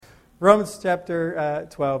Romans chapter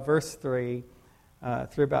 12, verse 3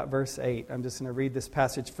 through about verse 8. I'm just going to read this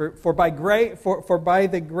passage. For by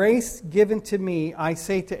the grace given to me, I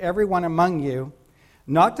say to everyone among you,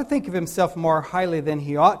 not to think of himself more highly than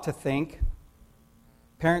he ought to think.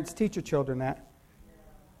 Parents, teach your children that.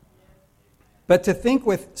 But to think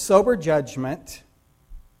with sober judgment,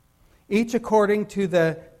 each according to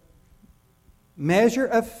the measure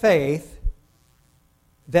of faith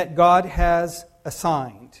that God has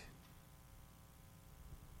assigned.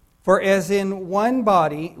 For as in one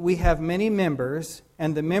body we have many members,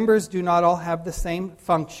 and the members do not all have the same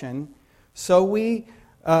function, so we,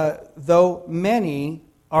 though many,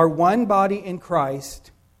 are one body in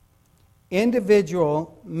Christ,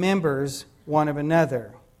 individual members one of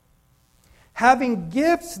another. Having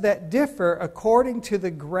gifts that differ according to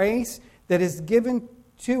the grace that is given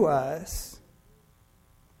to us,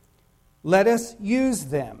 let us use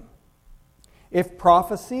them. If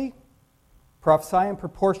prophecy, prophesy in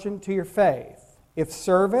proportion to your faith. If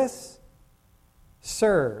service,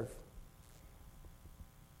 serve.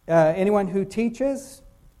 Anyone who teaches,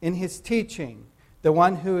 in his teaching. The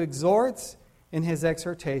one who exhorts, in his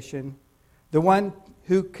exhortation. The one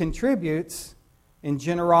who contributes, in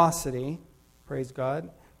generosity. Praise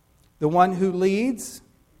God. The one who leads,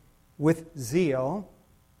 with zeal.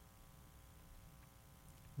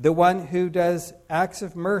 The one who does acts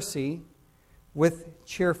of mercy, with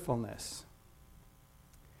cheerfulness.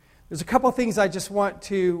 There's a couple things I just want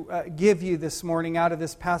to give you this morning out of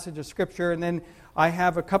this passage of Scripture, and then I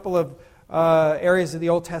have a couple of areas of the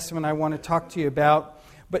Old Testament I want to talk to you about.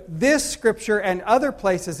 But this Scripture and other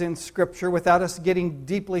places in Scripture, without us getting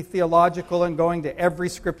deeply theological and going to every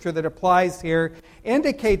Scripture that applies here,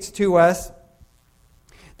 indicates to us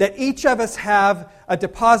that each of us have a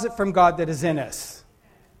deposit from God that is in us.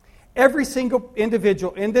 Every single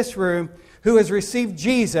individual in this room who has received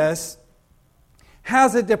Jesus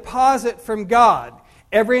has a deposit from God.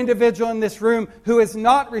 Every individual in this room who has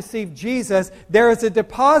not received Jesus, there is a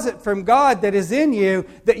deposit from God that is in you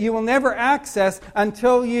that you will never access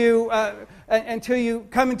until you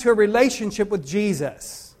come into a relationship with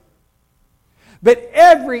Jesus. But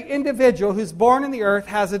every individual who's born in the earth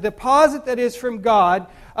has a deposit that is from God,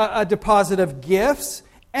 a deposit of gifts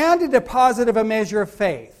and a deposit of a measure of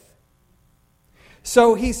faith.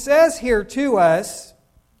 So he says here to us,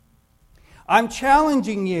 I'm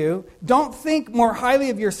challenging you, don't think more highly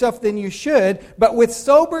of yourself than you should, but with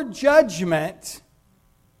sober judgment,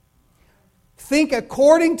 think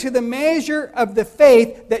according to the measure of the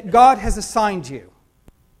faith that God has assigned you.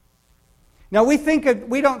 Now we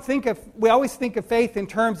always think of faith in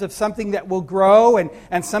terms of something that will grow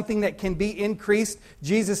and something that can be increased.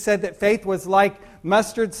 Jesus said that faith was like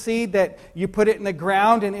mustard seed, that you put it in the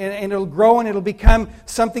ground and it'll grow and it'll become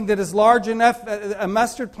something that is large enough, a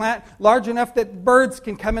mustard plant, large enough that birds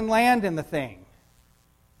can come and land in the thing.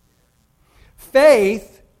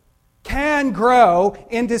 Faith can grow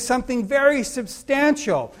into something very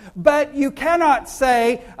substantial. But you cannot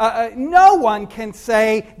say, no one can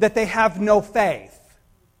say that they have no faith.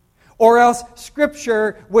 Or else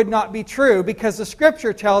Scripture would not be true, because the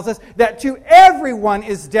Scripture tells us that to everyone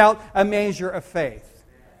is dealt a measure of faith.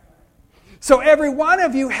 So every one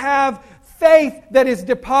of you have faith that is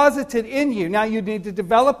deposited in you. Now you need to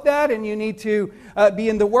develop that, and you need to be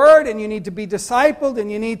in the Word, and you need to be discipled,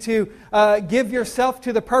 and you need to give yourself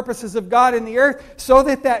to the purposes of God in the earth so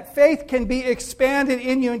that that faith can be expanded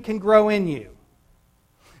in you and can grow in you.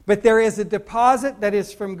 But there is a deposit that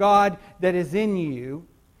is from God that is in you,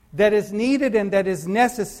 that is needed and that is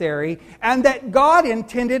necessary, and that God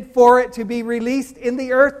intended for it to be released in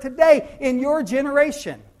the earth today, in your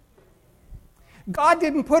generation. God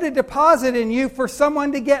didn't put a deposit in you for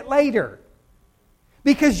someone to get later,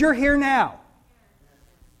 because you're here now.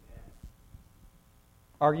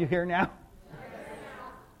 Are you here now?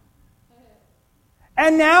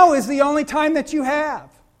 And now is the only time that you have.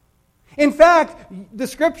 In fact, the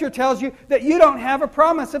Scripture tells you that you don't have a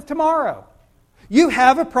promise of tomorrow. You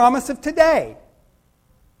have a promise of today.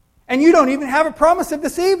 And you don't even have a promise of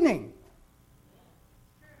this evening.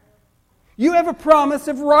 You have a promise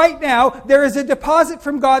of right now. There is a deposit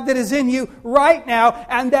from God that is in you right now,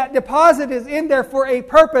 and that deposit is in there for a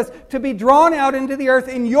purpose, to be drawn out into the earth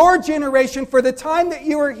in your generation for the time that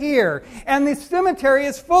you are here. And the cemetery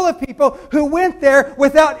is full of people who went there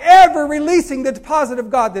without ever releasing the deposit of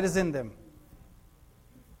God that is in them.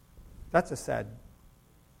 That's a sad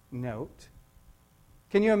note.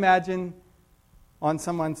 Can you imagine on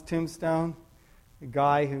someone's tombstone a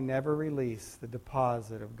guy who never released the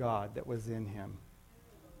deposit of God that was in him?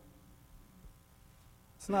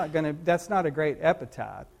 That's not a great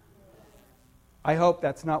epitaph. I hope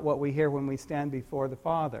that's not what we hear when we stand before the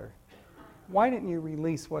Father. Why didn't you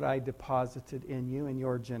release what I deposited in you in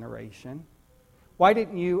your generation? Why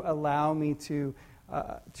didn't you allow me to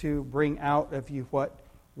bring out of you what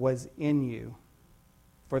was in you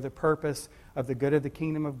for the purpose of the good of the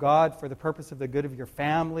kingdom of God, for the purpose of the good of your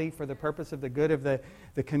family, for the purpose of the good of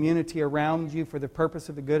the community around you, for the purpose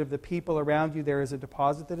of the good of the people around you? There is a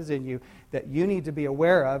deposit that is in you that you need to be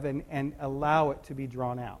aware of and allow it to be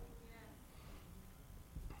drawn out.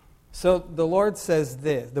 So the Lord says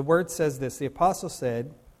this, the Word says this, the Apostle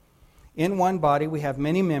said, in one body we have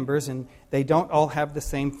many members and they don't all have the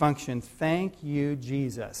same function. Thank you,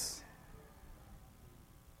 Jesus.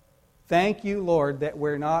 Thank you, Lord, that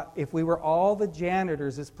we're not, if we were all the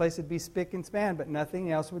janitors, this place would be spick and span, but nothing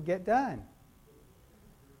else would get done.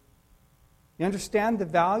 You understand the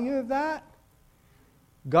value of that?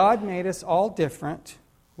 God made us all different,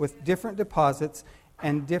 with different deposits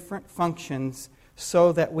and different functions,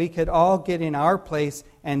 so that we could all get in our place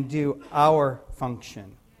and do our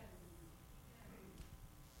function.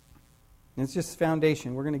 And it's just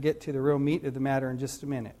foundation. We're going to get to the real meat of the matter in just a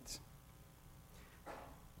minute.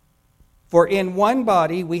 For in one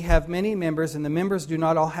body we have many members, and the members do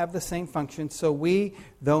not all have the same function. So we,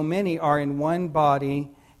 though many, are in one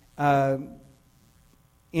body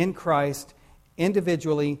in Christ,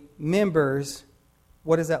 individually members,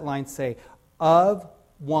 what does that line say? Of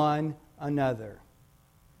one another.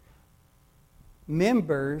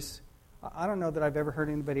 Members, I don't know that I've ever heard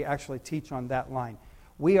anybody actually teach on that line.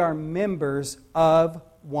 We are members of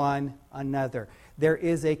one another. There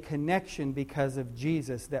is a connection because of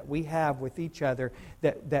Jesus that we have with each other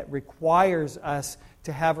that requires us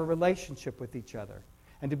to have a relationship with each other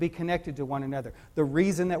and to be connected to one another. The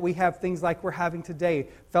reason that we have things like we're having today,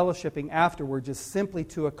 fellowshipping afterwards, is simply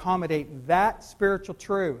to accommodate that spiritual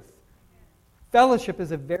truth. Fellowship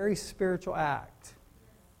is a very spiritual act.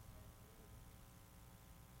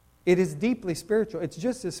 It is deeply spiritual. It's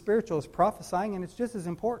just as spiritual as prophesying, and it's just as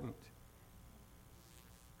important.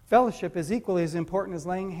 Fellowship is equally as important as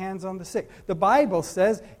laying hands on the sick. The Bible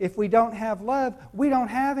says if we don't have love, we don't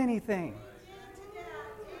have anything.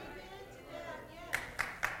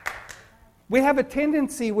 We have a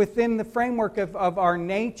tendency within the framework of our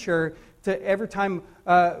nature to every time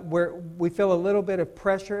where we feel a little bit of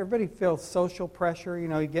pressure. Everybody feels social pressure. You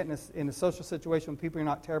know, you get in a social situation with people you're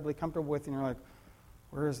not terribly comfortable with, and you're like,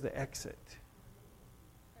 where's the exit?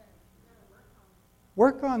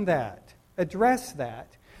 Work on that. Address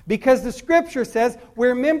that. Because the Scripture says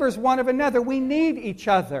we're members one of another. We need each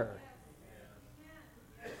other.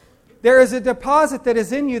 There is a deposit that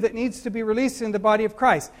is in you that needs to be released in the body of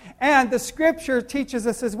Christ. And the Scripture teaches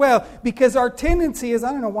us as well, because our tendency is,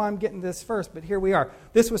 I don't know why I'm getting this first, but here we are.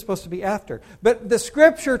 This was supposed to be after. But the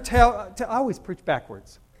Scripture I always preach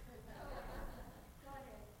backwards.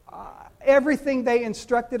 Everything they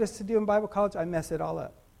instructed us to do in Bible college, I mess it all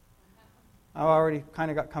up. I already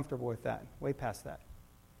kind of got comfortable with that, way past that.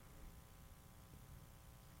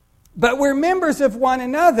 But we're members of one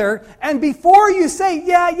another, and before you say,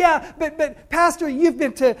 but Pastor, you've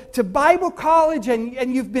been to Bible college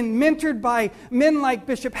and you've been mentored by men like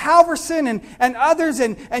Bishop Halverson and others,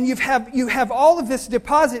 and you have all of this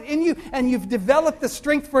deposit in you, and you've developed the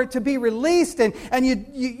strength for it to be released, and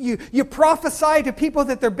you prophesy to people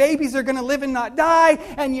that their babies are going to live and not die,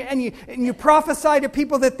 and you prophesy to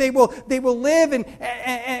people that they will live,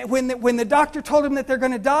 and when the doctor told them that they're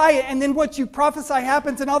going to die, and then what you prophesy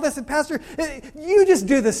happens and all this. Pastor, you just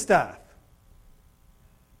do this stuff.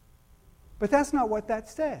 But that's not what that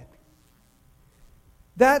said.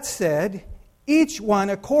 That said, each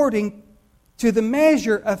one according to the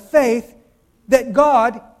measure of faith that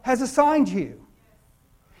God has assigned you.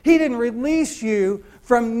 He didn't release you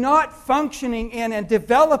from not functioning in and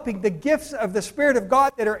developing the gifts of the Spirit of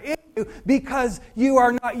God that are in you because you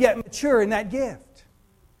are not yet mature in that gift.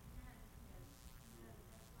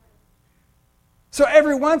 So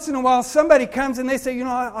every once in a while, somebody comes and they say,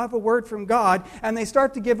 I have a word from God. And they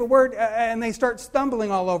start to give a word and they start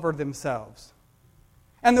stumbling all over themselves.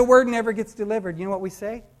 And the word never gets delivered. You know what we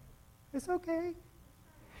say? It's okay.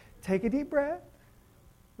 Take a deep breath.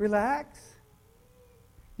 Relax.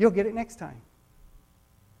 You'll get it next time.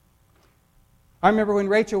 I remember when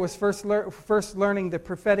Rachel was first learning the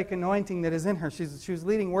prophetic anointing that is in her. She was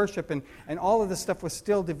leading worship, and all of this stuff was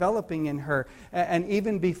still developing in her. And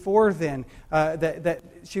even before then, that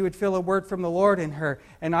she would feel a word from the Lord in her.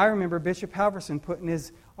 And I remember Bishop Halverson putting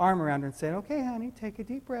his arm around her and saying, okay, honey, take a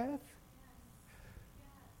deep breath.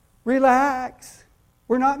 Relax.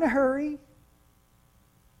 We're not in a hurry.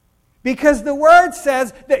 Because the Word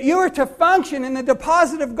says that you are to function in the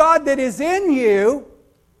deposit of God that is in you.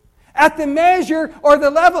 at the measure or the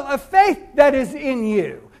level of faith that is in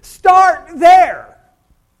you. Start there.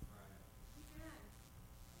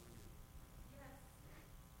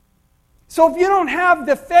 So if you don't have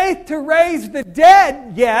the faith to raise the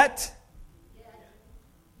dead yet,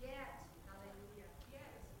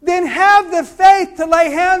 then have the faith to lay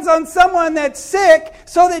hands on someone that's sick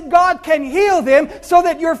so that God can heal them, so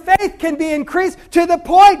that your faith can be increased to the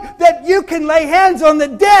point that you can lay hands on the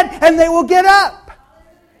dead and they will get up.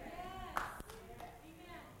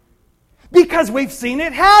 Because we've seen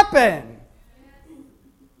it happen.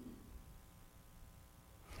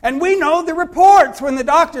 And we know the reports when the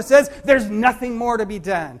doctor says there's nothing more to be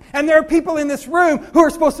done. And there are people in this room who are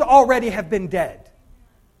supposed to already have been dead.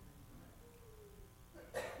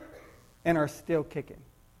 And are still kicking.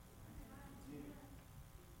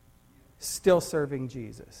 Still serving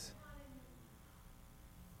Jesus. I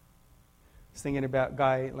was thinking about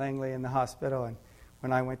Guy Langley in the hospital, and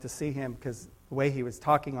when I went to see him, because the way he was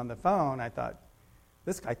talking on the phone, I thought,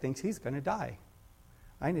 this guy thinks he's going to die.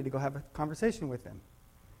 I need to go have a conversation with him.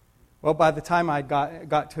 Well, by the time I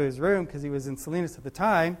got to his room, because he was in Salinas at the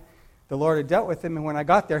time, the Lord had dealt with him, and when I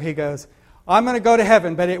got there, he goes, I'm going to go to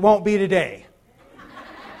heaven, but it won't be today.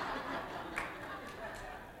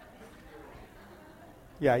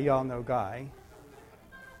 Yeah, you all know Guy.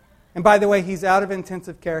 And by the way, he's out of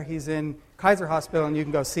intensive care. He's in Kaiser Hospital, and you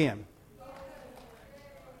can go see him.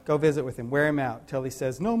 Go visit with him. Wear him out till he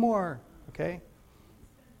says, no more. Okay?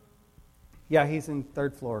 Yeah, he's in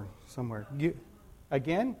 3rd floor somewhere.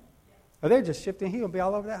 Again? Oh, they're just shifting. He'll be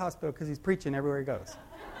all over that hospital because he's preaching everywhere he goes.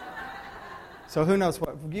 So who knows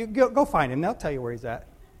what. You go find him. They'll tell you where he's at.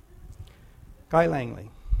 Guy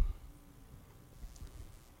Langley.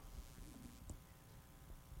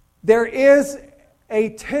 There is a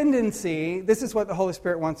tendency, this is what the Holy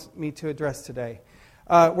Spirit wants me to address today.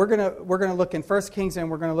 We're going to look in 1 Kings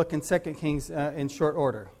and we're going to look in 2 Kings in short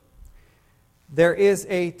order. There is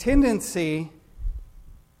a tendency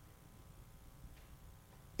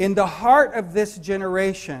in the heart of this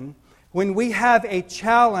generation, when we have a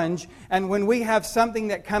challenge and when we have something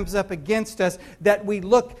that comes up against us, that we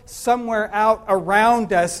look somewhere out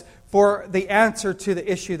around us for the answer to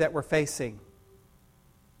the issue that we're facing.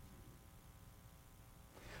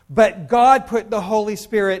 But God put the Holy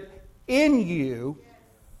Spirit in you.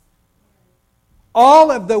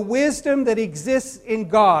 All of the wisdom that exists in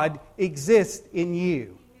God exists in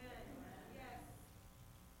you.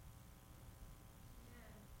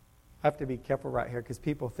 I have to be careful right here because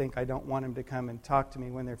people think I don't want them to come and talk to me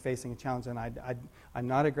when they're facing a challenge. And I'm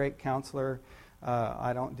not a great counselor.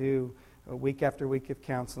 I don't do week after week of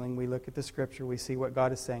counseling. We look at the Scripture. We see what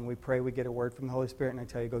God is saying. We pray. We get a word from the Holy Spirit. And I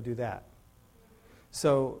tell you, go do that.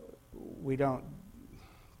 So we don't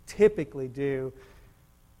typically do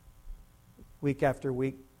week after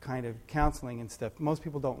week kind of counseling and stuff. Most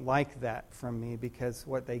people don't like that from me because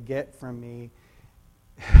what they get from me,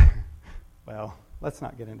 well, let's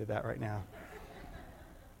not get into that right now.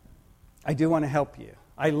 I do want to help you.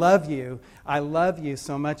 I love you. I love you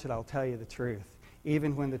so much that I'll tell you the truth,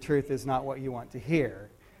 even when the truth is not what you want to hear.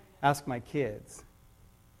 Ask my kids.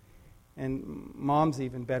 And Mom's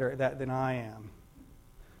even better at that than I am.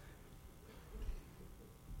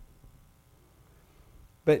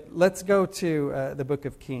 But let's go to the book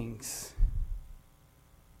of Kings.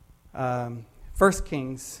 1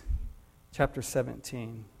 Kings chapter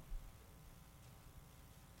 17.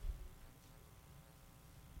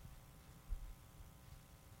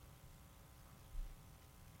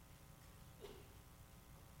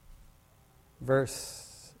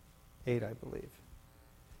 Verse 8, I believe.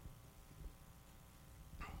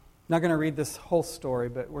 I'm not going to read this whole story,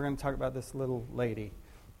 but we're going to talk about this little lady.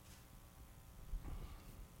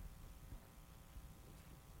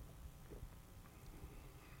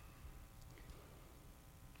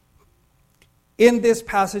 In this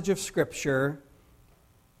passage of Scripture,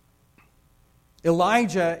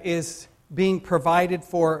 Elijah is being provided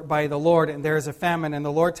for by the Lord, and there is a famine, and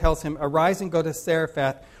the Lord tells him, arise and go to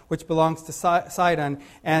Zarephath, which belongs to Sidon,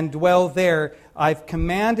 and dwell there. I've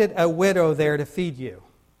commanded a widow there to feed you.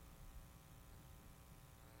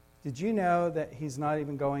 Did you know that he's not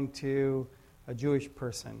even going to a Jewish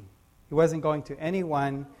person? He wasn't going to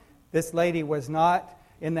anyone. This lady was not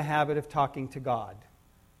in the habit of talking to God.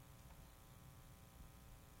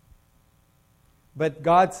 But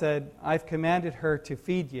God said, I've commanded her to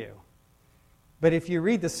feed you. But if you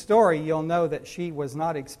read the story, you'll know that she was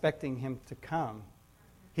not expecting him to come.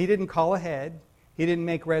 He didn't call ahead. He didn't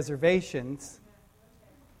make reservations.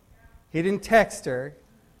 He didn't text her.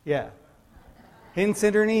 Yeah. He didn't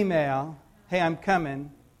send her an email. Hey, I'm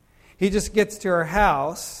coming. He just gets to her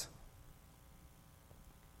house.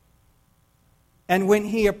 And when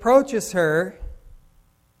he approaches her,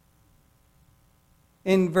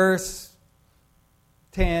 in verse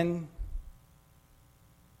 10,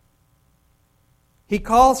 he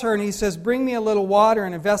calls her and he says, "Bring me a little water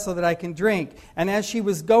in a vessel that I can drink." And as she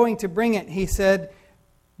was going to bring it, he said,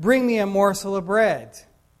 "Bring me a morsel of bread."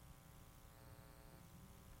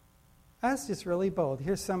 That's just really bold.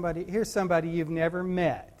 Here's somebody you've never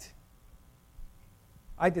met.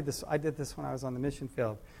 I did this when I was on the mission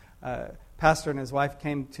field. Pastor and his wife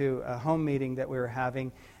came to a home meeting that we were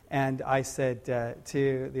having, and I said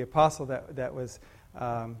to the apostle that was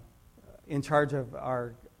in charge of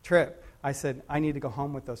our trip, I said, "I need to go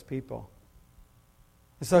home with those people."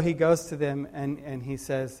 And so he goes to them and he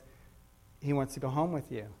says, he wants to go home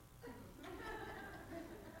with you.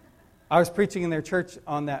 I was preaching in their church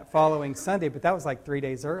on that following Sunday, but that was like 3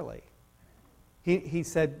 days early. He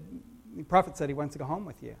said, the prophet said he wants to go home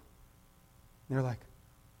with you. And they're like,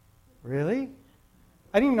 "Really?"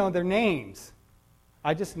 I didn't even know their names.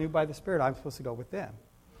 I just knew by the Spirit I'm supposed to go with them.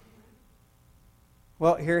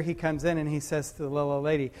 Well, here he comes in and he says to the little old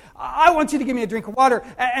lady, "I want you to give me a drink of water,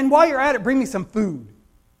 and while you're at it, bring me some food."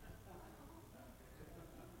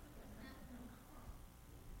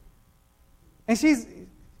 And she's,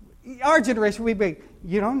 our generation, we'd be,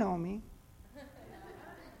 "You don't know me."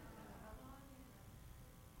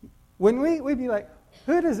 Wouldn't we? We'd be like,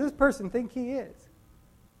 "Who does this person think he is?"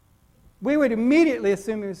 We would immediately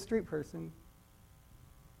assume he was a street person.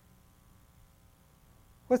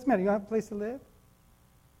 "What's the matter? You don't have a place to live?"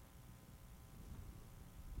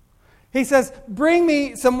 He says, "Bring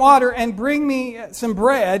me some water and bring me some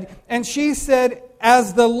bread." And she said,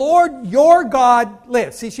 "As the Lord your God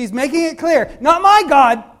lives." See, she's making it clear. Not my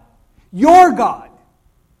God, your God.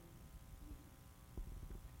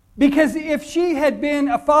 Because if she had been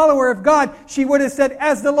a follower of God, she would have said,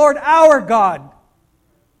 "As the Lord our God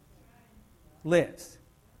lives."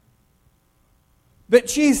 But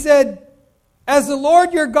she said, "As the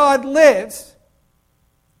Lord your God lives,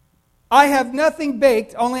 I have nothing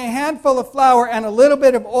baked, only a handful of flour and a little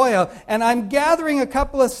bit of oil, and I'm gathering a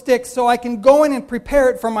couple of sticks so I can go in and prepare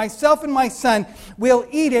it for myself and my son. We'll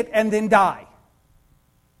eat it and then die."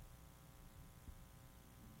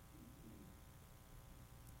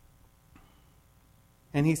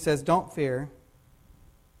 And he says, "Don't fear.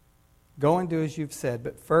 Go and do as you've said,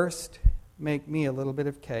 but first make me a little bit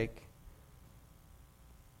of cake.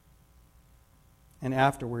 And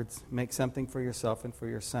afterwards make something for yourself and for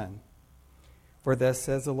your son. For thus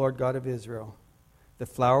says the Lord God of Israel, the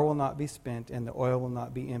flour will not be spent and the oil will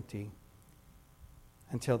not be empty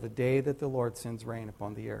until the day that the Lord sends rain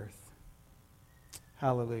upon the earth."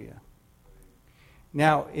 Hallelujah.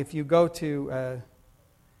 Now, if you go to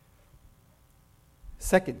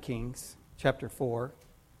 2 Kings chapter 4,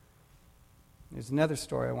 there's another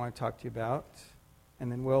story I want to talk to you about,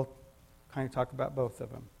 and then we'll kind of talk about both of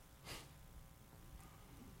them.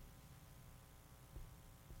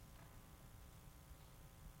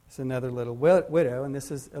 It's another little widow, and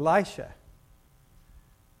this is Elisha.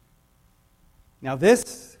 Now,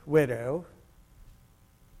 this widow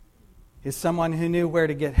is someone who knew where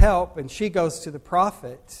to get help, and she goes to the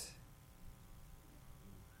prophet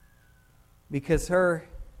because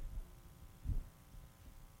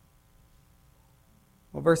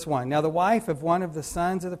verse 1. Now the wife of one of the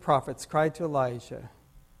sons of the prophets cried to Elijah,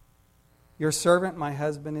 "Your servant, my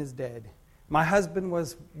husband, is dead." My husband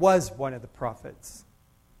was one of the prophets.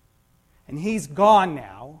 And he's gone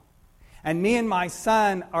now. And me and my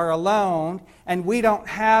son are alone. And we don't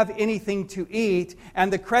have anything to eat.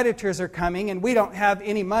 And the creditors are coming. And we don't have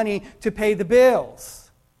any money to pay the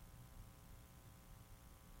bills.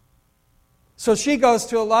 So she goes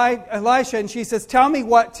to Elisha and she says, "Tell me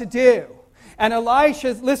what to do." And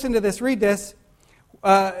Elisha, listen to this, read this.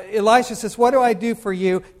 Elisha says, "What do I do for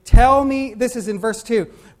you? Tell me," this is in verse 2.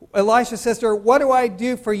 Elisha says to her, "What do I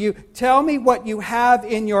do for you? Tell me what you have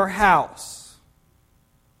in your house."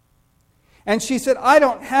 And she said, "I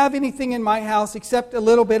don't have anything in my house except a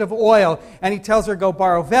little bit of oil." And he tells her, "Go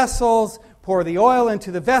borrow vessels, pour the oil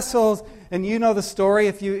into the vessels." And you know the story.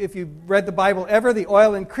 If you read the Bible ever, the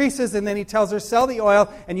oil increases. And then he tells her, "Sell the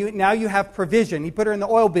oil, and now you have provision." He put her in the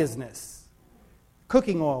oil business,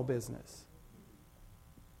 cooking oil business.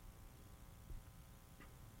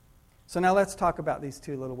 So now let's talk about these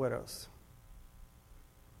two little widows.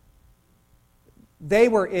 They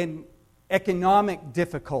were in economic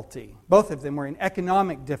difficulty. Both of them were in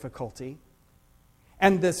economic difficulty.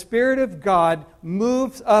 And the Spirit of God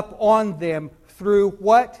moves up on them through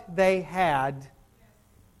what they had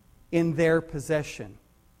in their possession.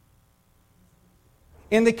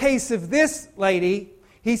 In the case of this lady,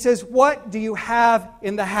 he says, "What do you have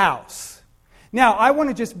in the house?" Now, I want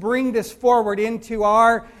to just bring this forward into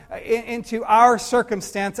our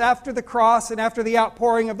circumstance. After the cross and after the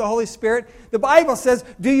outpouring of the Holy Spirit, the Bible says,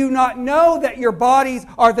 do you not know that your bodies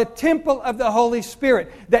are the temple of the Holy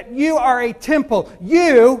Spirit? That you are a temple.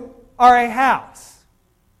 You are a house.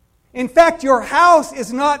 In fact, your house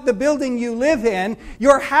is not the building you live in.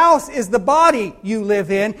 Your house is the body you live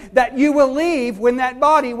in that you will leave when that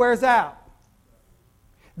body wears out.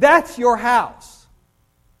 That's your house.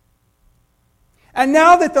 And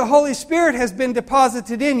now that the Holy Spirit has been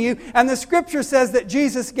deposited in you, and the Scripture says that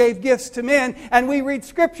Jesus gave gifts to men, and we read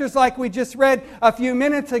Scriptures like we just read a few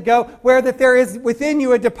minutes ago, where that there is within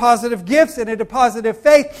you a deposit of gifts and a deposit of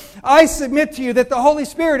faith, I submit to you that the Holy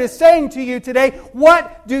Spirit is saying to you today,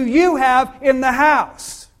 what do you have in the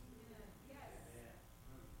house?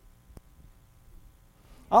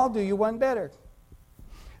 I'll do you one better.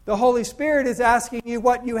 The Holy Spirit is asking you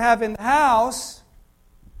what you have in the house.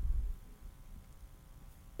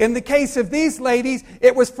 In the case of these ladies,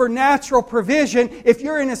 it was for natural provision. If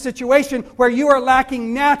you're in a situation where you are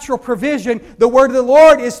lacking natural provision, the word of the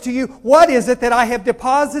Lord is to you, what is it that I have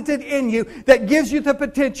deposited in you that gives you the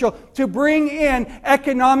potential to bring in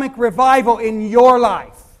economic revival in your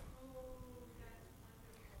life?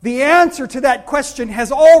 The answer to that question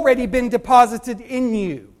has already been deposited in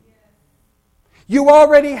you. You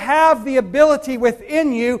already have the ability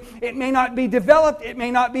within you. It may not be developed, it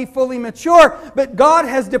may not be fully mature, but God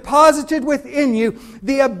has deposited within you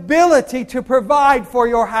the ability to provide for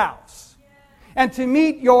your house and to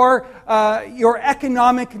meet your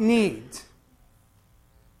economic needs.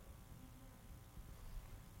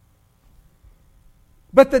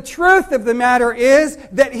 But the truth of the matter is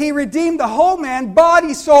that He redeemed the whole man,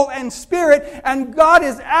 body, soul, and spirit. And God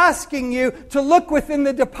is asking you to look within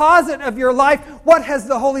the deposit of your life. What has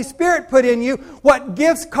the Holy Spirit put in you? What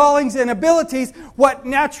gifts, callings, and abilities? What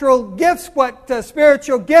natural gifts? What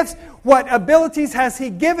spiritual gifts? What abilities has He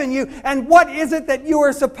given you? And what is it that you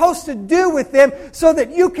are supposed to do with them so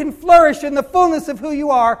that you can flourish in the fullness of who you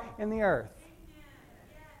are in the earth?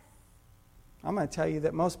 I'm going to tell you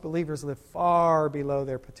that most believers live far below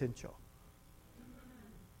their potential.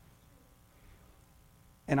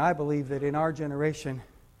 And I believe that in our generation,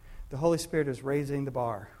 the Holy Spirit is raising the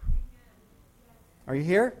bar. Are you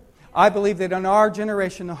here? I believe that in our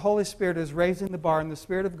generation, the Holy Spirit is raising the bar, and the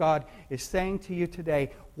Spirit of God is saying to you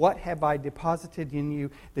today, what have I deposited in you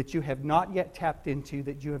that you have not yet tapped into,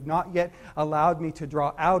 that you have not yet allowed me to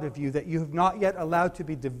draw out of you, that you have not yet allowed to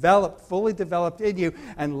be developed, fully developed in you,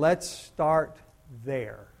 and let's start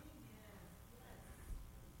there.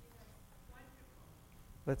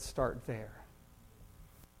 Let's start there.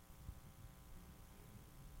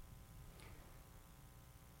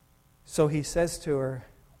 So he says to her,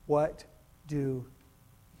 what do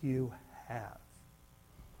you have?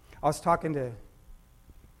 I was talking to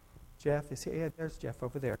Jeff. You see, yeah, there's Jeff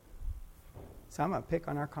over there. So I'm going to pick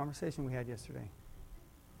on our conversation we had yesterday.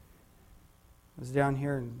 I was down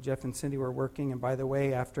here and Jeff and Cindy were working. And by the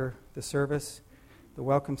way, after the service, the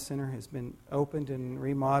Welcome Center has been opened and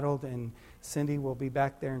remodeled. And Cindy will be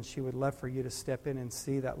back there, and she would love for you to step in and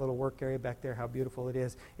see that little work area back there, how beautiful it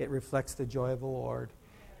is. It reflects the joy of the Lord.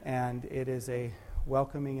 And it is a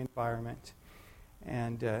welcoming environment.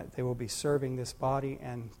 And they will be serving this body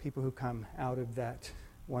and people who come out of that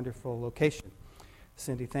wonderful location.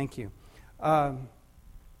 Cindy, thank you.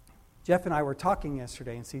 Jeff and I were talking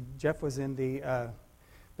yesterday, and see, Jeff was in the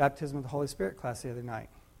Baptism of the Holy Spirit class the other night.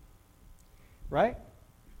 Right?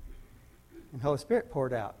 And the Holy Spirit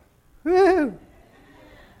poured out. Woo!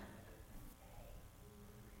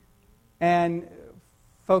 And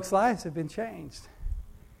folks' lives have been changed.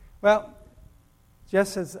 Well, Jeff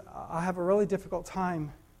says, I have a really difficult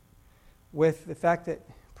time with the fact that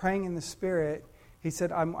praying in the Spirit, he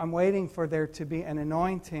said, I'm waiting for there to be an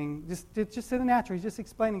anointing, just in the natural. He's just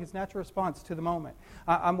explaining his natural response to the moment.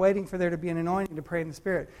 I'm waiting for there to be an anointing to pray in the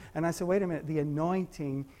Spirit. And I said, wait a minute, the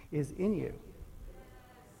anointing is in you.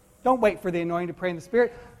 Don't wait for the anointing to pray in the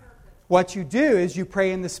Spirit. What you do is you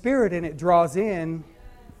pray in the Spirit and it draws in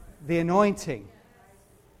the anointing.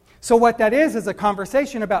 So what that is a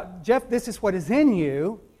conversation about, Jeff, this is what is in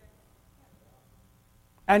you.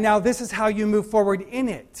 And now this is how you move forward in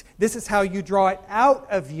it. This is how you draw it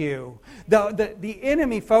out of you. The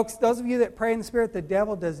enemy, folks, those of you that pray in the Spirit, the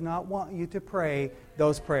devil does not want you to pray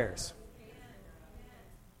those prayers.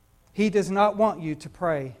 He does not want you to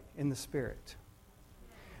pray in the Spirit.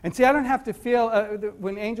 And see, I don't have to feel,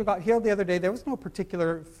 when Angel got healed the other day, there was no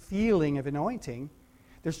particular feeling of anointing.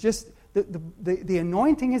 There's just, the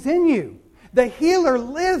anointing is in you. The healer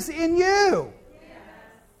lives in you.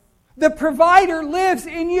 The provider lives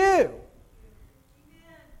in you.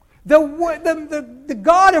 The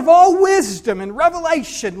God of all wisdom and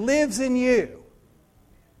revelation lives in you.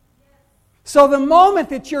 So the moment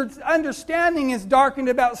that your understanding is darkened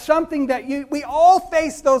about something that we all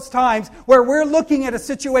face those times where we're looking at a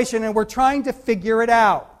situation and we're trying to figure it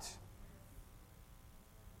out.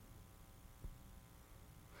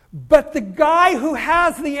 But the guy who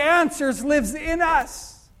has the answers lives in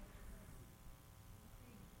us.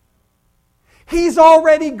 He's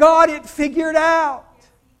already got it figured out.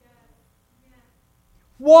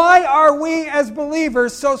 Why are we as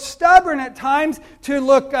believers so stubborn at times to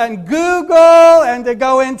look on Google and to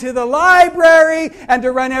go into the library and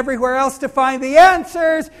to run everywhere else to find the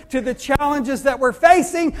answers to the challenges that we're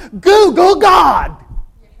facing? Google God!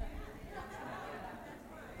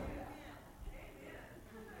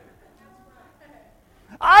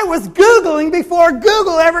 I was Googling before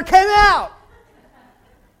Google ever came out.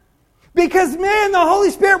 Because me and the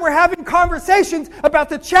Holy Spirit were having conversations about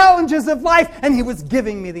the challenges of life, and He was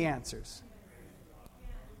giving me the answers.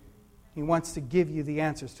 He wants to give you the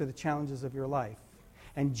answers to the challenges of your life.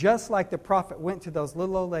 And just like the prophet went to those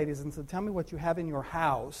little old ladies and said, tell me what you have in your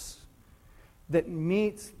house that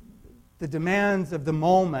meets the demands of the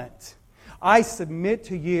moment. I submit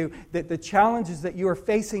to you that the challenges that you are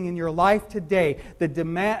facing in your life today,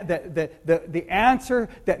 the answer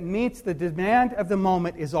that meets the demand of the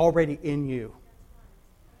moment is already in you.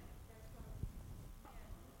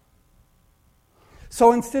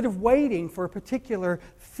 So instead of waiting for a particular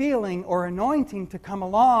feeling or anointing to come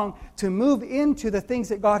along to move into the things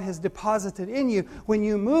that God has deposited in you, when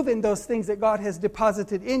you move in those things that God has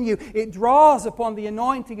deposited in you, it draws upon the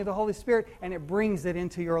anointing of the Holy Spirit and it brings it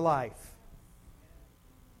into your life.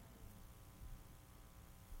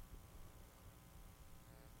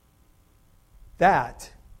 That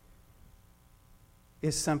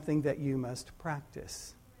is something that you must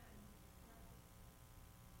practice.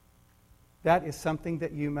 That is something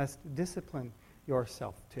that you must discipline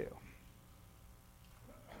yourself to.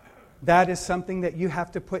 That is something that you have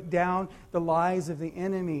to put down the lies of the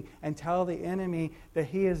enemy and tell the enemy that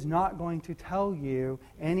he is not going to tell you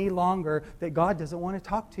any longer that God doesn't want to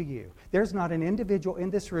talk to you. There's not an individual in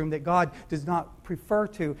this room that God does not prefer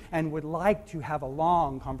to and would like to have a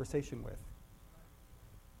long conversation with.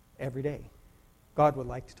 Every day. God would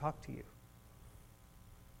like to talk to you.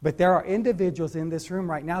 But there are individuals in this room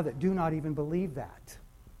right now that do not even believe that.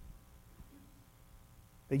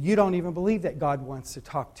 That you don't even believe that God wants to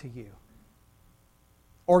talk to you.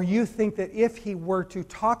 Or you think that if He were to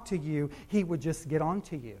talk to you, He would just get on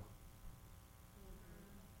to you.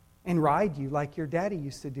 And ride you like your daddy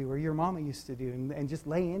used to do or your mama used to do and just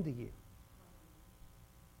lay into you.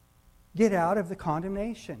 Get out of the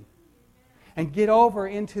condemnation. And get over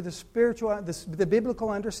into the spiritual, the biblical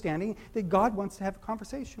understanding that God wants to have a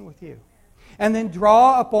conversation with you. And then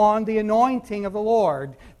draw upon the anointing of the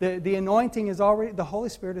Lord. The anointing is already, the Holy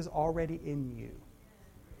Spirit is already in you.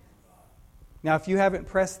 Now, if you haven't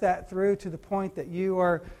pressed that through to the point that you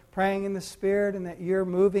are praying in the Spirit and that you're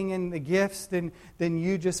moving in the gifts, then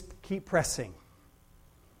you just keep pressing.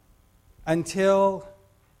 Until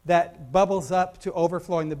that bubbles up to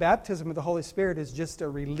overflowing. The baptism of the Holy Spirit is just a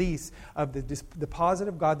release of the deposit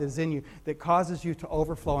of God that is in you that causes you to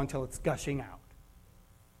overflow until it's gushing out.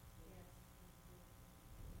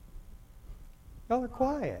 Y'all are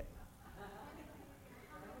quiet.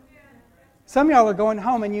 Some of y'all are going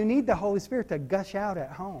home and you need the Holy Spirit to gush out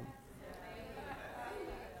at home.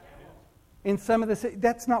 In some of the,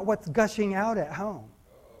 that's not what's gushing out at home.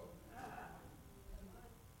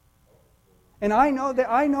 And I know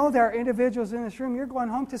there are individuals in this room, you're going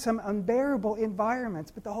home to some unbearable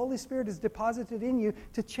environments, but the Holy Spirit is deposited in you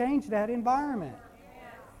to change that environment.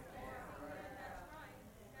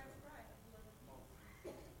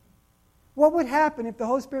 What would happen if the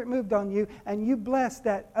Holy Spirit moved on you and you blessed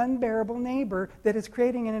that unbearable neighbor that is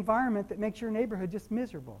creating an environment that makes your neighborhood just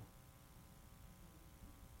miserable?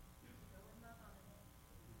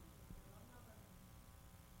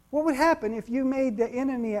 What would happen if you made the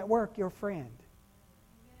enemy at work your friend?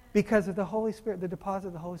 Because of the Holy Spirit, the deposit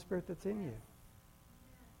of the Holy Spirit that's in you.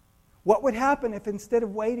 What would happen if instead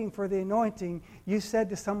of waiting for the anointing, you said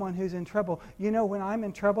to someone who's in trouble, you know, when I'm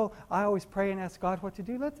in trouble, I always pray and ask God what to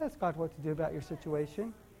do. Let's ask God what to do about your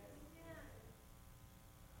situation.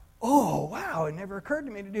 Oh, wow, it never occurred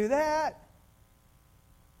to me to do that.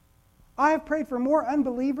 I have prayed for more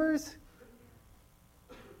unbelievers.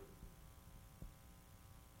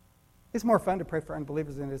 It's more fun to pray for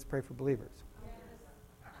unbelievers than it is to pray for believers.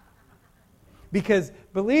 Because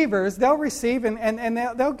believers, they'll receive and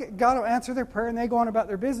they'll get, God will answer their prayer and they go on about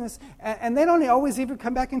their business and they don't always even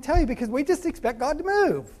come back and tell you because we just expect God to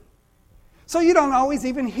move. So you don't always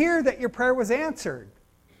even hear that your prayer was answered.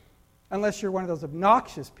 Unless you're one of those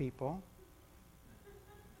obnoxious people.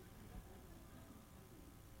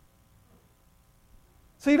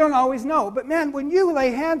 So you don't always know. But man, when you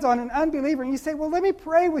lay hands on an unbeliever and you say, well, let me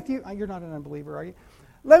pray with you. You're not an unbeliever, are you?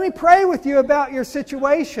 Let me pray with you about your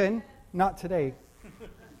situation. Not today.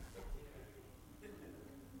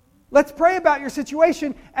 Let's pray about your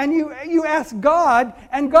situation. And you ask God,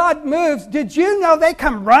 and God moves. Did you know they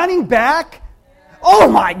come running back? Oh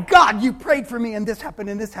my God, you prayed for me, and this happened,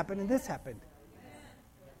 and this happened, and this happened.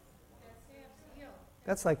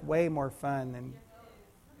 That's like way more fun than...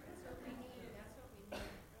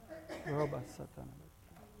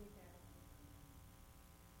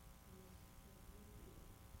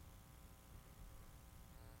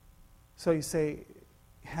 So you say,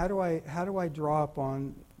 how do I draw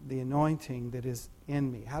upon the anointing that is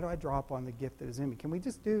in me? How do I draw upon the gift that is in me? Can we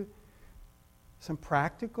just do some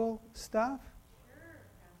practical stuff?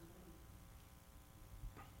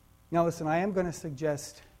 Now listen, I am going to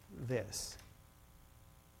suggest this.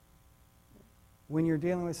 When you're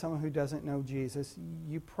dealing with someone who doesn't know Jesus,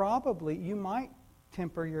 you might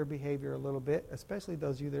temper your behavior a little bit, especially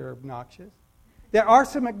those of you that are obnoxious. There are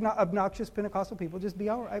some obnoxious Pentecostal people. Just be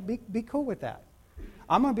all right. Be cool with that.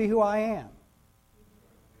 I'm going to be who I am.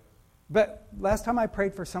 But last time I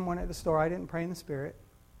prayed for someone at the store, I didn't pray in the Spirit.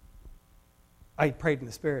 I prayed in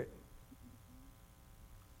the Spirit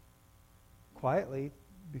quietly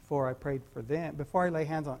before I prayed for them. Before I lay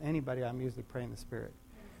hands on anybody, I'm usually praying in the Spirit.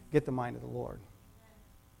 Get the mind of the Lord.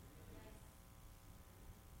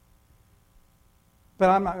 But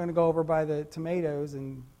I'm not going to go over by the tomatoes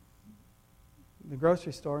and the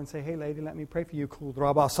grocery store and say, hey, lady, let me pray for you.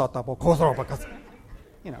 I'm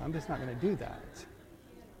just not going to do that.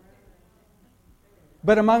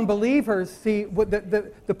 But among believers, see,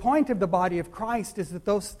 the point of the body of Christ is that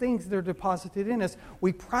those things that are deposited in us,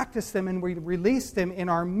 we practice them and we release them in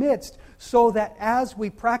our midst so that as we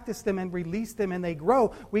practice them and release them and they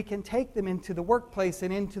grow, we can take them into the workplace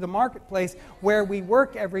and into the marketplace where we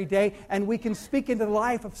work every day, and we can speak into the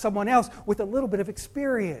life of someone else with a little bit of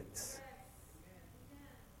experience.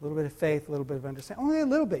 A little bit of faith, a little bit of understanding. Only a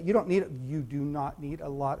little bit. You do not need a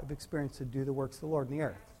lot of experience to do the works of the Lord in the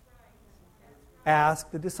earth. Ask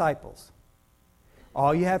the disciples.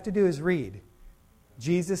 All you have to do is read.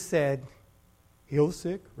 Jesus said, heal the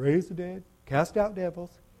sick, raise the dead, cast out devils,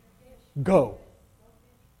 go.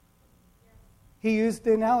 He used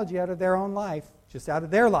the analogy out of their own life, just out of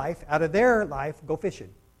their life, go fishing.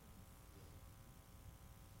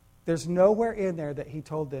 There's nowhere in there that he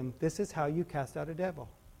told them, this is how you cast out a devil.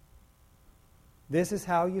 This is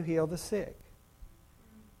how you heal the sick.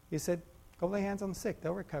 He said, go lay hands on the sick,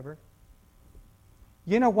 they'll recover.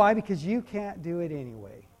 You know why? Because you can't do it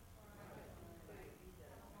anyway.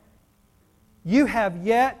 You have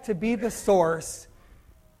yet to be the source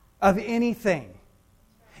of anything.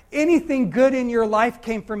 Anything good in your life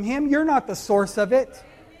came from Him. You're not the source of it.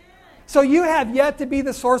 So you have yet to be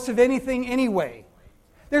the source of anything anyway.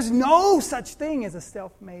 There's no such thing as a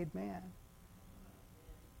self-made man.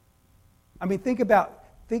 I mean, think about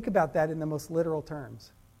that in the most literal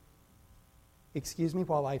terms. Excuse me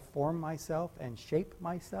while I form myself and shape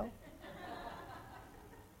myself.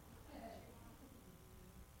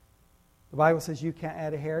 The Bible says you can't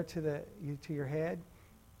add a hair to your head.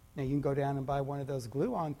 Now you can go down and buy one of those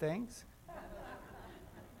glue-on things.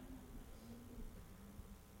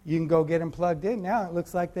 You can go get them plugged in. Now it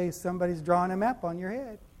looks like somebody's drawing a map on your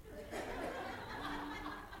head.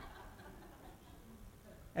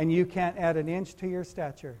 And you can't add an inch to your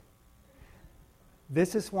stature.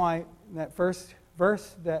 This is why those first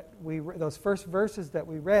verses that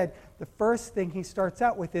we read, the first thing he starts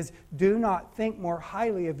out with is, do not think more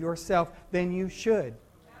highly of yourself than you should.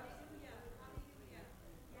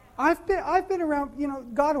 I've been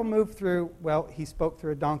around, God will move through, he spoke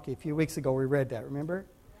through a donkey. A few weeks ago we read that, remember?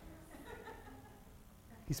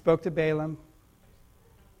 He spoke to Balaam.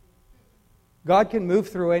 God can move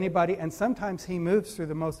through anybody, and sometimes He moves through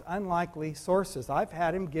the most unlikely sources. I've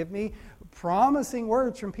had Him give me promising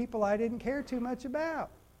words from people I didn't care too much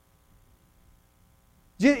about.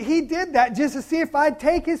 He did that just to see if I'd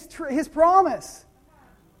take His promise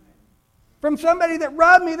from somebody that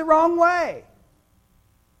rubbed me the wrong way.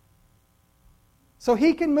 So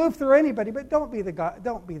He can move through anybody, but don't be the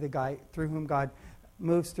guy through whom God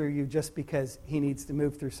moves through you just because He needs to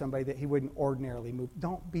move through somebody that He wouldn't ordinarily move.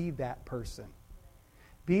 Don't be that person.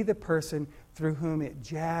 Be the person through whom it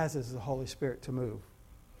jazzes the Holy Spirit to move.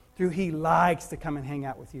 Through He likes to come and hang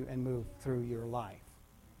out with you and move through your life.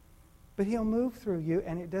 But He'll move through you,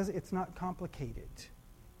 and it's not complicated.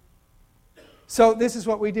 So this is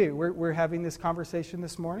what we do. We're having this conversation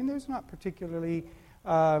this morning. There's not particularly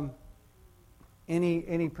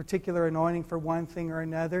any particular anointing for one thing or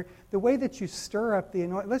another. The way that you stir up the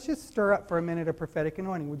anointing, let's just stir up for a minute a prophetic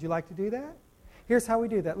anointing. Would you like to do that? Here's how we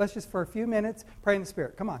do that. Let's just for a few minutes pray in the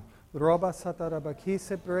Spirit. Come on.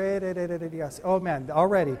 Oh man,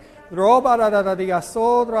 already.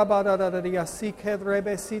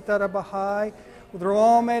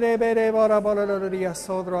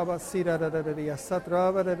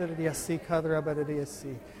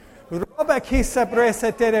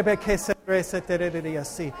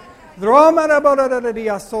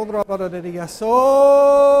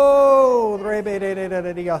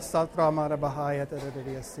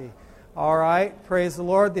 All right, praise the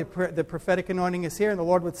Lord. The prophetic anointing is here, and the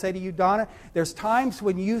Lord would say to you, Donna, there's times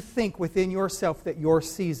when you think within yourself that your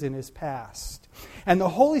season is past. And the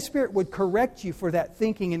Holy Spirit would correct you for that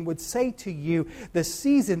thinking and would say to you, the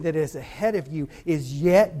season that is ahead of you is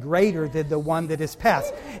yet greater than the one that is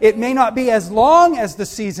past. It may not be as long as the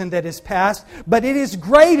season that is past, but it is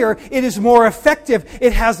greater, it is more effective,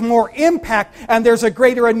 it has more impact, and there's a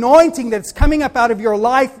greater anointing that's coming up out of your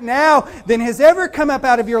life now than has ever come up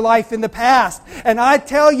out of your life in the past. And I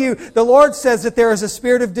tell you, the Lord says that there is a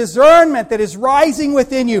spirit of discernment that is rising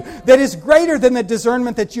within you that is greater than the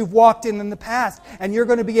discernment that you've walked in the past. And you're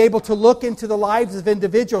going to be able to look into the lives of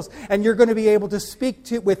individuals, and you're going to be able to speak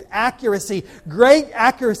to with accuracy, great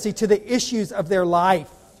accuracy, to the issues of their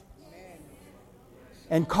life.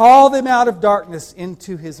 And call them out of darkness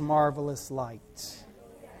into His marvelous light.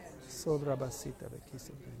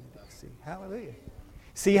 Hallelujah.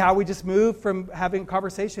 See how we just moved from having a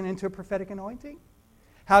conversation into a prophetic anointing?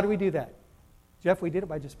 How do we do that? Jeff, we did it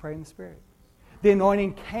by just praying in the Spirit. The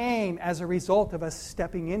anointing came as a result of us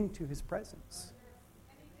stepping into His presence.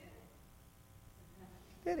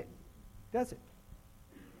 Did it. Does it.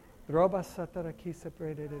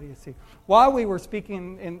 While we were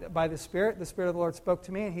speaking by the Spirit of the Lord spoke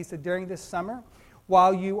to me, and He said, during this summer,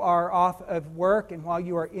 while you are off of work and while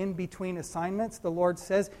you are in between assignments, the Lord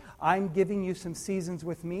says, I'm giving you some seasons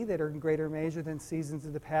with me that are in greater measure than seasons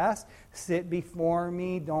of the past. Sit before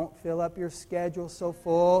me. Don't fill up your schedule so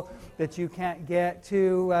full that you can't get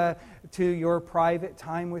to your private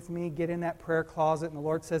time with me. Get in that prayer closet. And the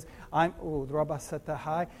Lord says, and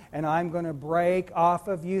I'm going to break off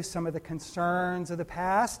of you some of the concerns of the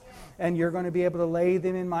past, and you're going to be able to lay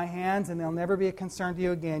them in my hands, and they'll never be a concern to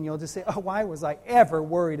you again. You'll just say, oh, why was I ever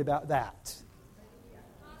worried about that?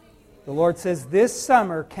 The Lord says this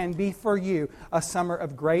summer can be for you a summer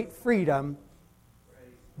of great freedom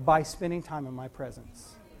by spending time in my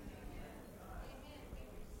presence.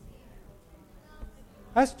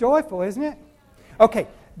 That's joyful, isn't it? Okay,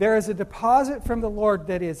 there is a deposit from the Lord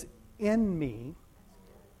that is in me.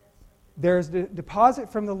 There's a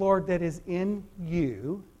deposit from the Lord that is in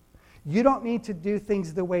you. You don't need to do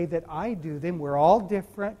things the way that I do them. We're all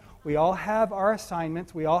different. We all have our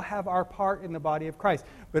assignments. We all have our part in the body of Christ.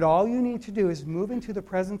 But all you need to do is move into the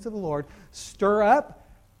presence of the Lord, stir up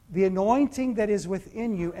the anointing that is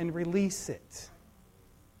within you, and release it.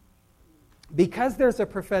 Because there's a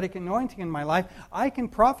prophetic anointing in my life, I can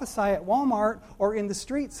prophesy at Walmart or in the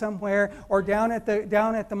street somewhere or down at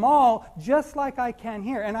the mall just like I can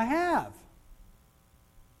here. And I have.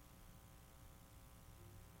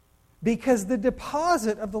 Because the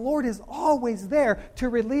deposit of the Lord is always there to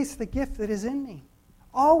release the gift that is in me.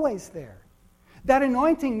 Always there. That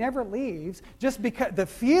anointing never leaves, just because the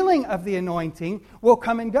feeling of the anointing will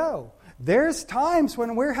come and go. There's times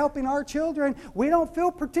when we're helping our children, we don't feel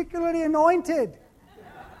particularly anointed.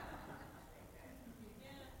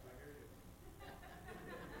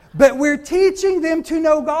 But we're teaching them to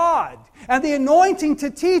know God. And the anointing to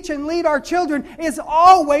teach and lead our children is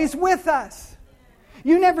always with us.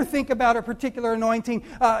 You never think about a particular anointing.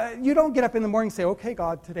 You don't get up in the morning and say, okay,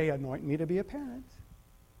 God, today anoint me to be a parent.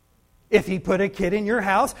 If He put a kid in your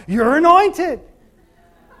house, you're anointed.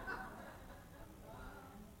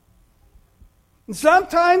 And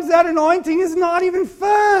sometimes that anointing is not even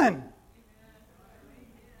fun.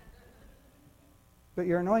 But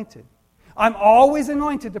you're anointed. I'm always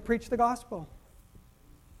anointed to preach the gospel.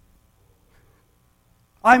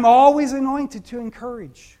 I'm always anointed to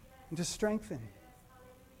encourage and to strengthen.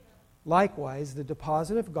 Likewise, the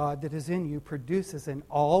deposit of God that is in you produces an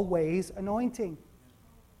always anointing.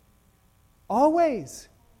 Always.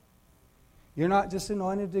 You're not just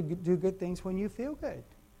anointed to do good things when you feel good.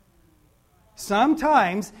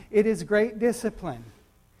 Sometimes it is great discipline.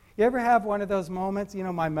 You ever have one of those moments? You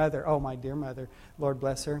know, my mother, my dear mother, Lord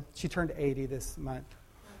bless her, she turned 80 this month.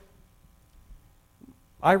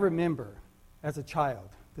 I remember as a child,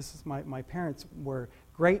 my parents were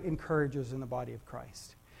great encouragers in the body of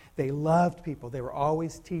Christ. They loved people. They were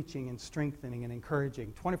always teaching and strengthening and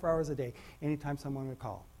encouraging 24 hours a day, anytime someone would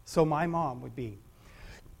call. So my mom would be,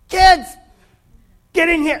 "Kids, get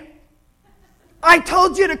in here. I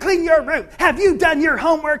told you to clean your room. Have you done your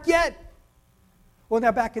homework yet?" Well,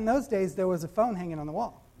 now back in those days, there was a phone hanging on the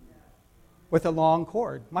wall with a long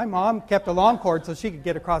cord. My mom kept a long cord so she could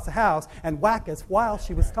get across the house and whack us while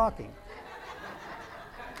she was talking.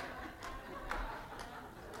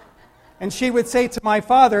 And she would say to my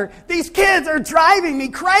father, "These kids are driving me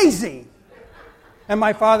crazy." And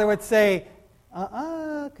my father would say,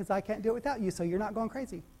 because I can't do it without you, so you're not going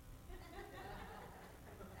crazy.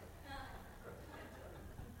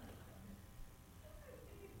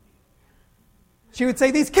 She would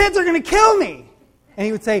say, "These kids are going to kill me." And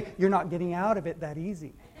he would say, "You're not getting out of it that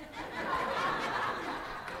easy."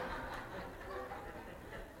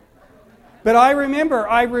 But I remember,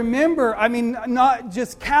 not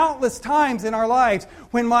just countless times in our lives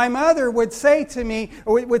when my mother would say to me,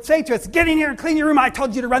 or would say to us, "Get in here and clean your room. I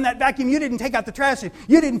told you to run that vacuum. You didn't take out the trash. And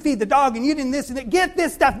you didn't feed the dog. And you didn't this and that. Get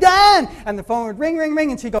this stuff done." And the phone would ring, ring, ring.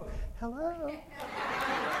 And she'd go, "Hello."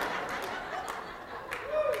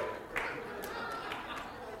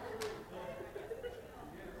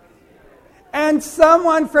 And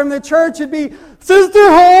someone from the church would be,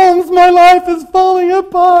 "Sister Holmes, my life is falling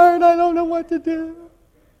apart. I don't know what to do."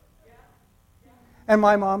 And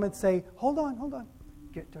my mom would say, hold on.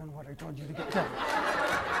 Get done what I told you to get done."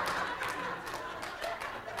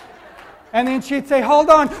 And then she'd say, "Hold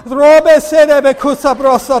on.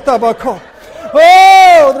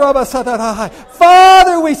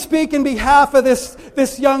 Father, we speak in behalf of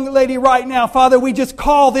this young lady right now. Father, we just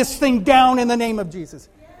call this thing down in the name of Jesus."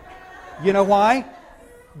 You know why?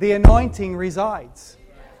 The anointing resides.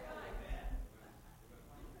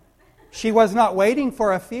 She was not waiting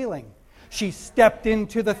for a feeling. She stepped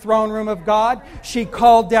into the throne room of God. She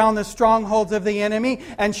called down the strongholds of the enemy,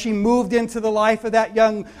 and she moved into the life of that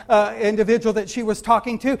young individual that she was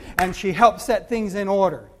talking to, and she helped set things in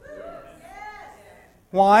order.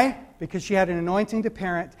 Why? Because she had an anointing to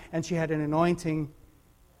parent, and she had an anointing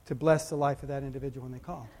to bless the life of that individual when they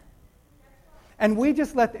called. And we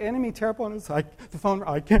just let the enemy tear up on us like the phone.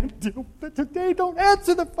 "I can't deal with it today. Don't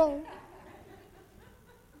answer the phone."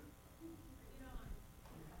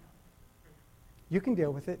 You can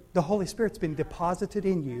deal with it. The Holy Spirit's been deposited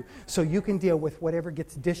in you so you can deal with whatever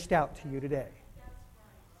gets dished out to you today.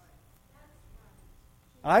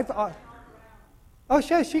 That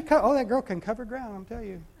girl can cover ground, I'm telling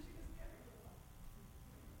you.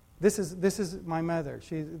 This is my mother.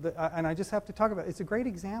 And I just have to talk about it. It's a great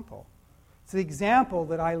example. It's the example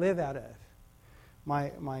that I live out of,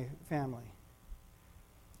 my family.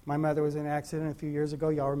 My mother was in an accident a few years ago.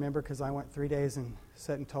 Y'all remember because I went 3 days and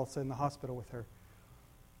sat in Tulsa in the hospital with her.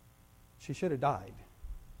 She should have died,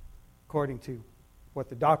 according to what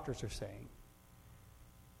the doctors are saying.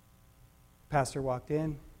 Pastor walked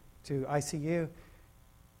in to ICU,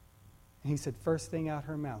 and he said, first thing out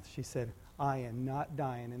her mouth, she said, "I am not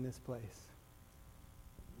dying in this place."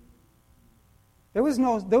 There was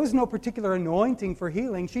no particular anointing for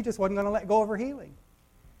healing. She just wasn't going to let go of her healing.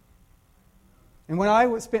 And when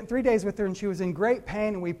I spent 3 days with her and she was in great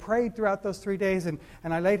pain, and we prayed throughout those 3 days, and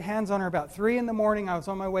I laid hands on her about 3 a.m. I was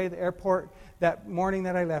on my way to the airport that morning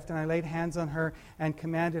that I left, and I laid hands on her and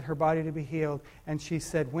commanded her body to be healed. And she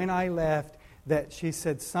said, when I left, that she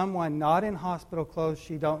said someone not in hospital clothes,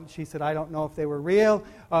 she said, I don't know if they were real,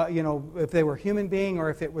 if they were human being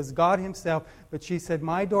or if it was God himself, but she said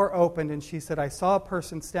my door opened and she said I saw a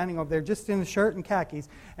person standing over there just in a shirt and khakis,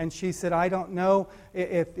 and she said I don't know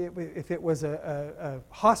if it was a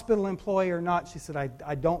hospital employee or not. She said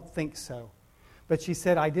I don't think so. But she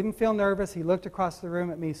said, I didn't feel nervous. He looked across the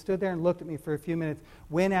room at me, stood there and looked at me for a few minutes,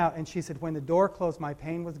 went out, and she said, when the door closed, my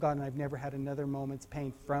pain was gone, and I've never had another moment's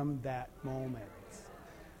pain from that moment.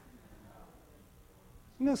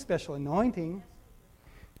 No special anointing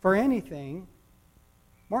for anything.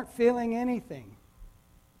 Weren't feeling anything.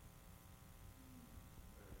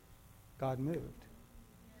 God moved.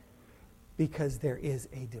 Because there is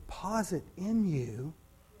a deposit in you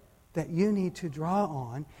that you need to draw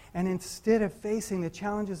on, and instead of facing the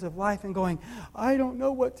challenges of life and going, I don't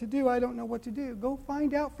know what to do, go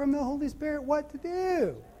find out from the Holy Spirit what to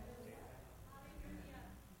do.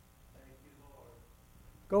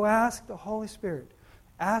 Go ask the Holy Spirit.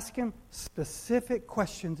 Ask Him specific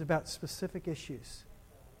questions about specific issues.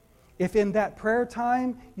 If in that prayer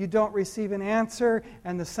time you don't receive an answer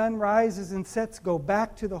and the sun rises and sets, go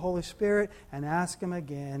back to the Holy Spirit and ask Him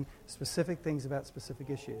again specific things about specific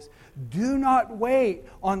issues. Do not wait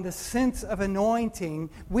on the sense of anointing.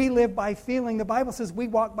 We live by feeling. The Bible says we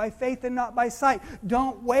walk by faith and not by sight.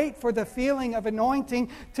 Don't wait for the feeling of anointing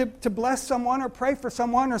to bless someone or pray for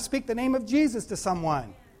someone or speak the name of Jesus to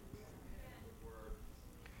someone.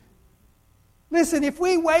 Listen, if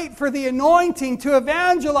we wait for the anointing to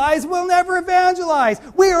evangelize, we'll never evangelize.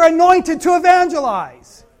 We are anointed to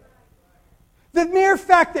evangelize. The mere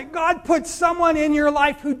fact that God puts someone in your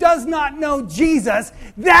life who does not know Jesus,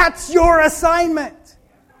 that's your assignment.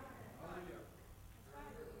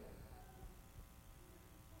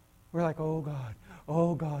 We're like, oh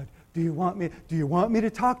God, do you want me to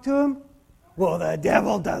talk to him? Well, the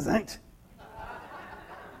devil doesn't.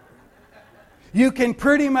 You can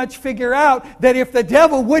pretty much figure out that if the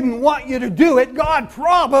devil wouldn't want you to do it, God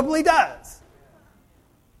probably does.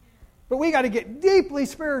 But we got to get deeply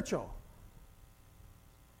spiritual.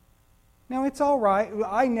 Now, it's all right.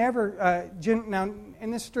 I never, now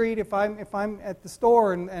in the street, if I'm at the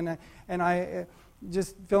store and I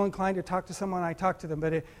just feel inclined to talk to someone, I talk to them.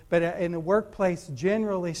 But in the workplace,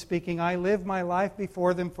 generally speaking, I live my life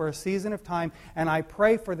before them for a season of time, and I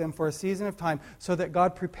pray for them for a season of time so that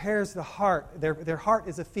God prepares the heart. Their heart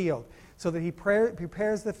is a field, so that He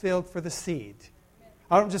prepares the field for the seed.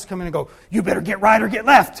 I don't just come in and go, you better get right or get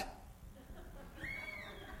left.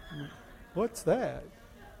 What's that?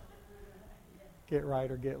 Get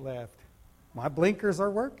right or get left. My blinkers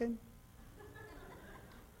are working.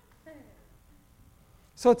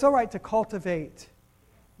 So it's all right to cultivate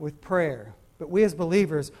with prayer, but we as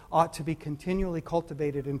believers ought to be continually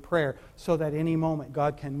cultivated in prayer so that any moment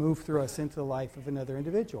God can move through us into the life of another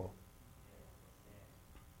individual.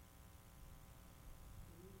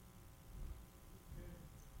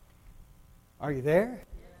 Are you there?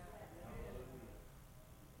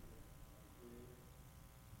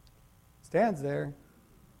 Stan's there.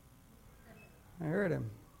 I heard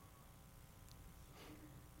him.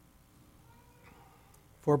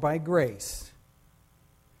 For by grace,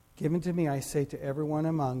 given to me, I say to everyone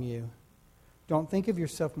among you, don't think of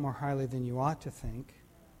yourself more highly than you ought to think.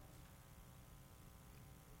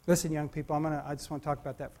 Listen, young people, I just want to talk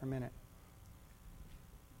about that for a minute.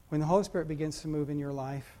 When the Holy Spirit begins to move in your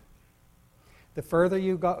life, the further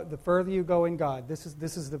you go in God. This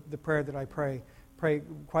is the prayer that I pray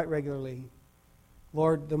quite regularly.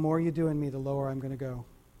 Lord, the more you do in me, the lower I'm going to go.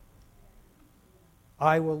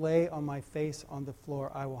 I will lay on my face on the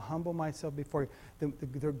floor. I will humble myself before you.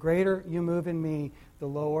 The greater you move in me, the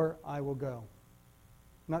lower I will go.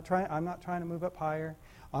 I'm not trying to move up higher.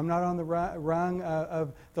 I'm not on the rung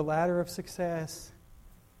of the ladder of success.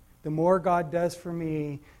 The more God does for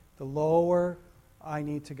me, the lower I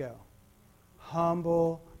need to go.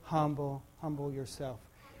 Humble yourself.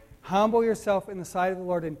 Humble yourself in the sight of the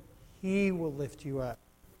Lord, and He will lift you up.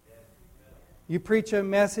 You preach a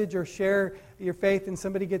message or share your faith and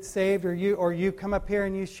somebody gets saved, or you come up here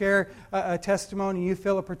and you share a testimony, you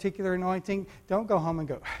feel a particular anointing, don't go home and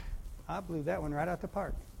go, I blew that one right out the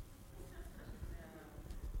park.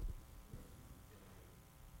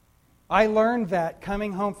 I learned that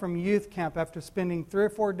coming home from youth camp after spending 3 or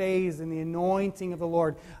 4 days in the anointing of the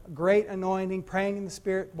Lord. Great anointing, praying in the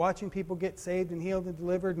Spirit, watching people get saved and healed and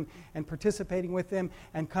delivered and participating with them,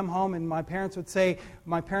 and come home and my parents would say,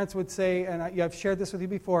 and I've shared this with you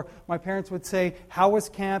before, my parents would say, how was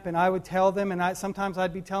camp? And I would tell them, and sometimes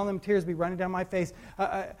I'd be telling them, tears would be running down my face.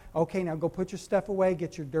 Okay, now go put your stuff away,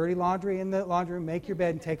 get your dirty laundry in the laundry room, make your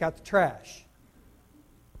bed, and take out the trash.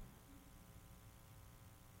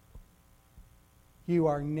 You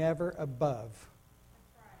are never above.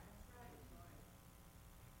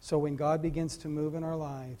 So when God begins to move in our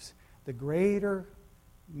lives, the greater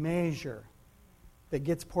measure that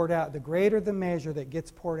gets poured out, the greater the measure that gets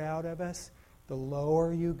poured out of us, the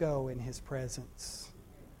lower you go in His presence.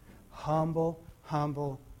 Humble.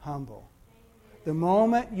 The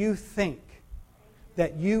moment you think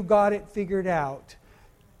that you got it figured out,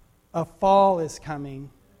 a fall is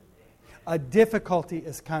coming. A difficulty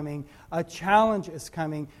is coming. A challenge is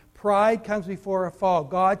coming. Pride comes before a fall.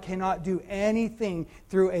 God cannot do anything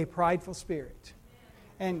through a prideful spirit.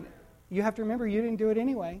 And you have to remember, you didn't do it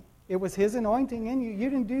anyway. It was His anointing in you.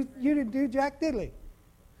 You didn't do jack diddly.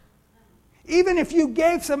 Even if you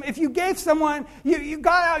gave someone, you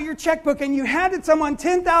got out your checkbook and you handed someone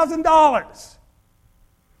 $10,000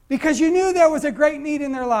 because you knew there was a great need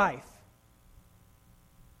in their life.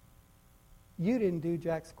 You didn't do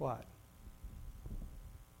jack squat.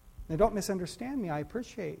 Now, don't misunderstand me. I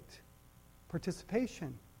appreciate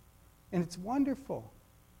participation, and it's wonderful.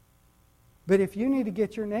 But if you need to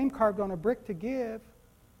get your name carved on a brick to give,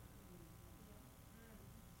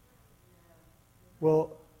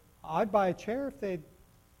 well, I'd buy a chair if they'd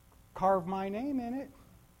carve my name in it.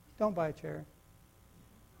 Don't buy a chair.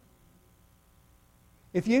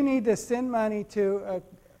 If you need to send money to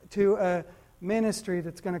a ministry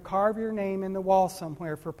that's going to carve your name in the wall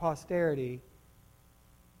somewhere for posterity,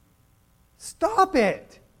 stop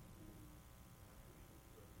it.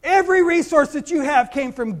 Every resource that you have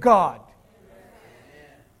came from God.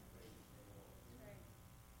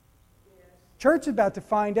 Church is about to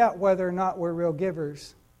find out whether or not we're real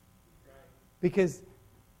givers. Because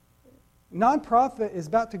nonprofit is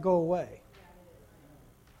about to go away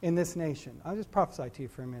in this nation. I'll just prophesy to you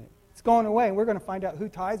for a minute. It's going away, and we're going to find out who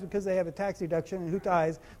tithes because they have a tax deduction and who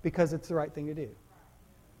tithes because it's the right thing to do.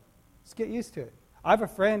 Let's get used to it. I have a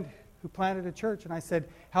friend who planted a church, and I said,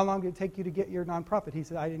 how long did it take you to get your nonprofit? He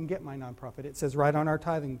said, I didn't get my nonprofit. It says right on our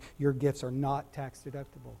tithing, your gifts are not tax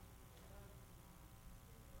deductible.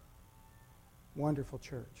 Wonderful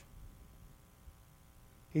church.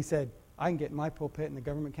 He said, I can get in my pulpit and the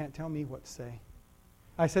government can't tell me what to say.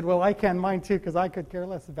 I said, well, I can mine too because I could care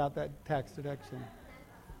less about that tax deduction.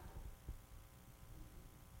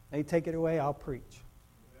 They take it away, I'll preach.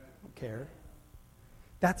 I don't care.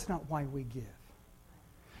 That's not why we give.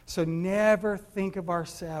 So never think of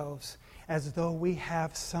ourselves as though we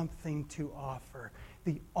have something to offer.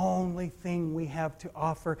 The only thing we have to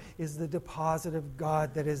offer is the deposit of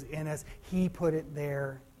God that is in us. He put it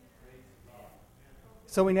there.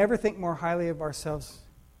 So we never think more highly of ourselves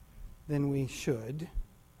than we should.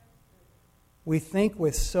 We think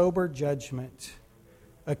with sober judgment,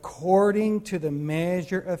 according to the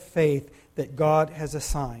measure of faith that God has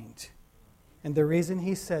assigned. And the reason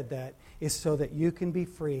He said that is so that you can be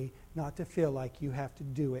free, not to feel like you have to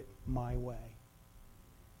do it my way.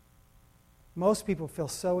 Most people feel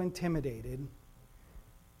so intimidated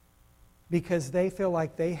because they feel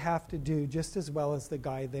like they have to do just as well as the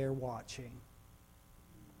guy they're watching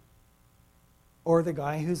or the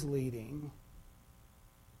guy who's leading.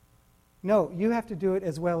 No, you have to do it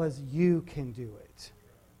as well as you can do it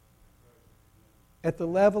at the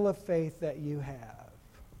level of faith that you have.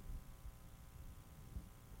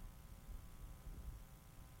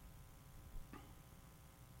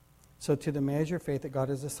 So to the measure of faith that God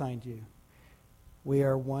has assigned you, we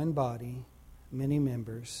are one body, many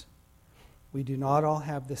members. We do not all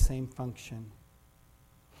have the same function.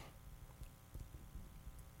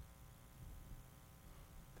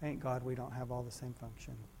 Thank God we don't have all the same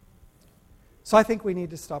function. So I think we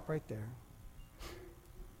need to stop right there.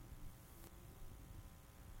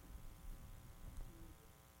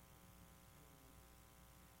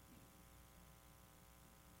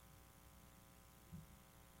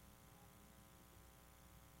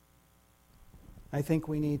 I think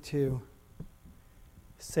we need to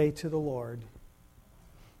say to the Lord,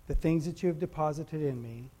 the things that you have deposited in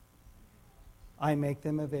me, I make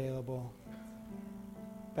them available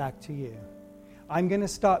back to you. I'm going to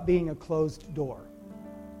stop being a closed door.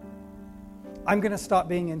 I'm going to stop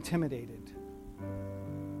being intimidated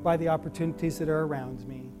by the opportunities that are around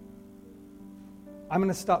me. I'm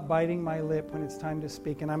going to stop biting my lip when it's time to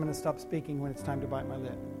speak, and I'm going to stop speaking when it's time to bite my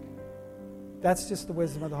lip. That's just the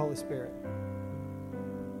wisdom of the Holy Spirit.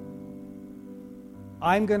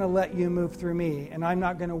 I'm going to let you move through me, and I'm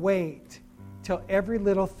not going to wait till every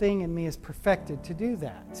little thing in me is perfected to do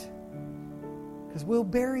that. Because we'll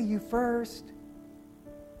bury you first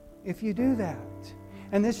if you do that.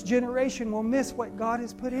 And this generation will miss what God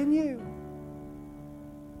has put in you.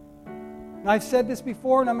 And I've said this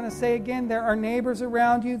before, and I'm going to say again, there are neighbors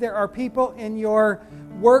around you. There are people in your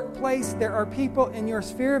workplace. There are people in your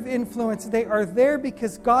sphere of influence. They are there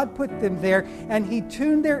because God put them there, and He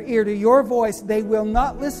tuned their ear to your voice. They will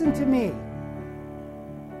not listen to me.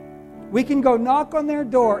 We can go knock on their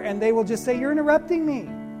door, and they will just say, "You're interrupting me."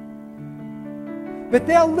 But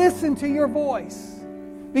they'll listen to your voice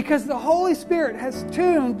because the Holy Spirit has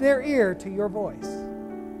tuned their ear to your voice.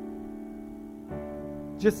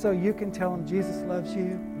 Just so you can tell them Jesus loves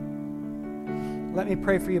you. Let me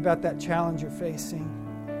pray for you about that challenge you're facing.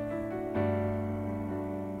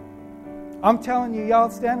 I'm telling you, y'all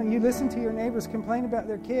stand and you listen to your neighbors complain about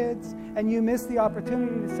their kids, and you miss the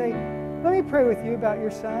opportunity to say, "Let me pray with you about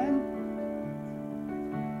your son.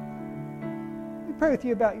 Let me pray with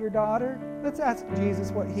you about your daughter. Let's ask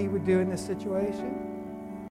Jesus what He would do in this situation."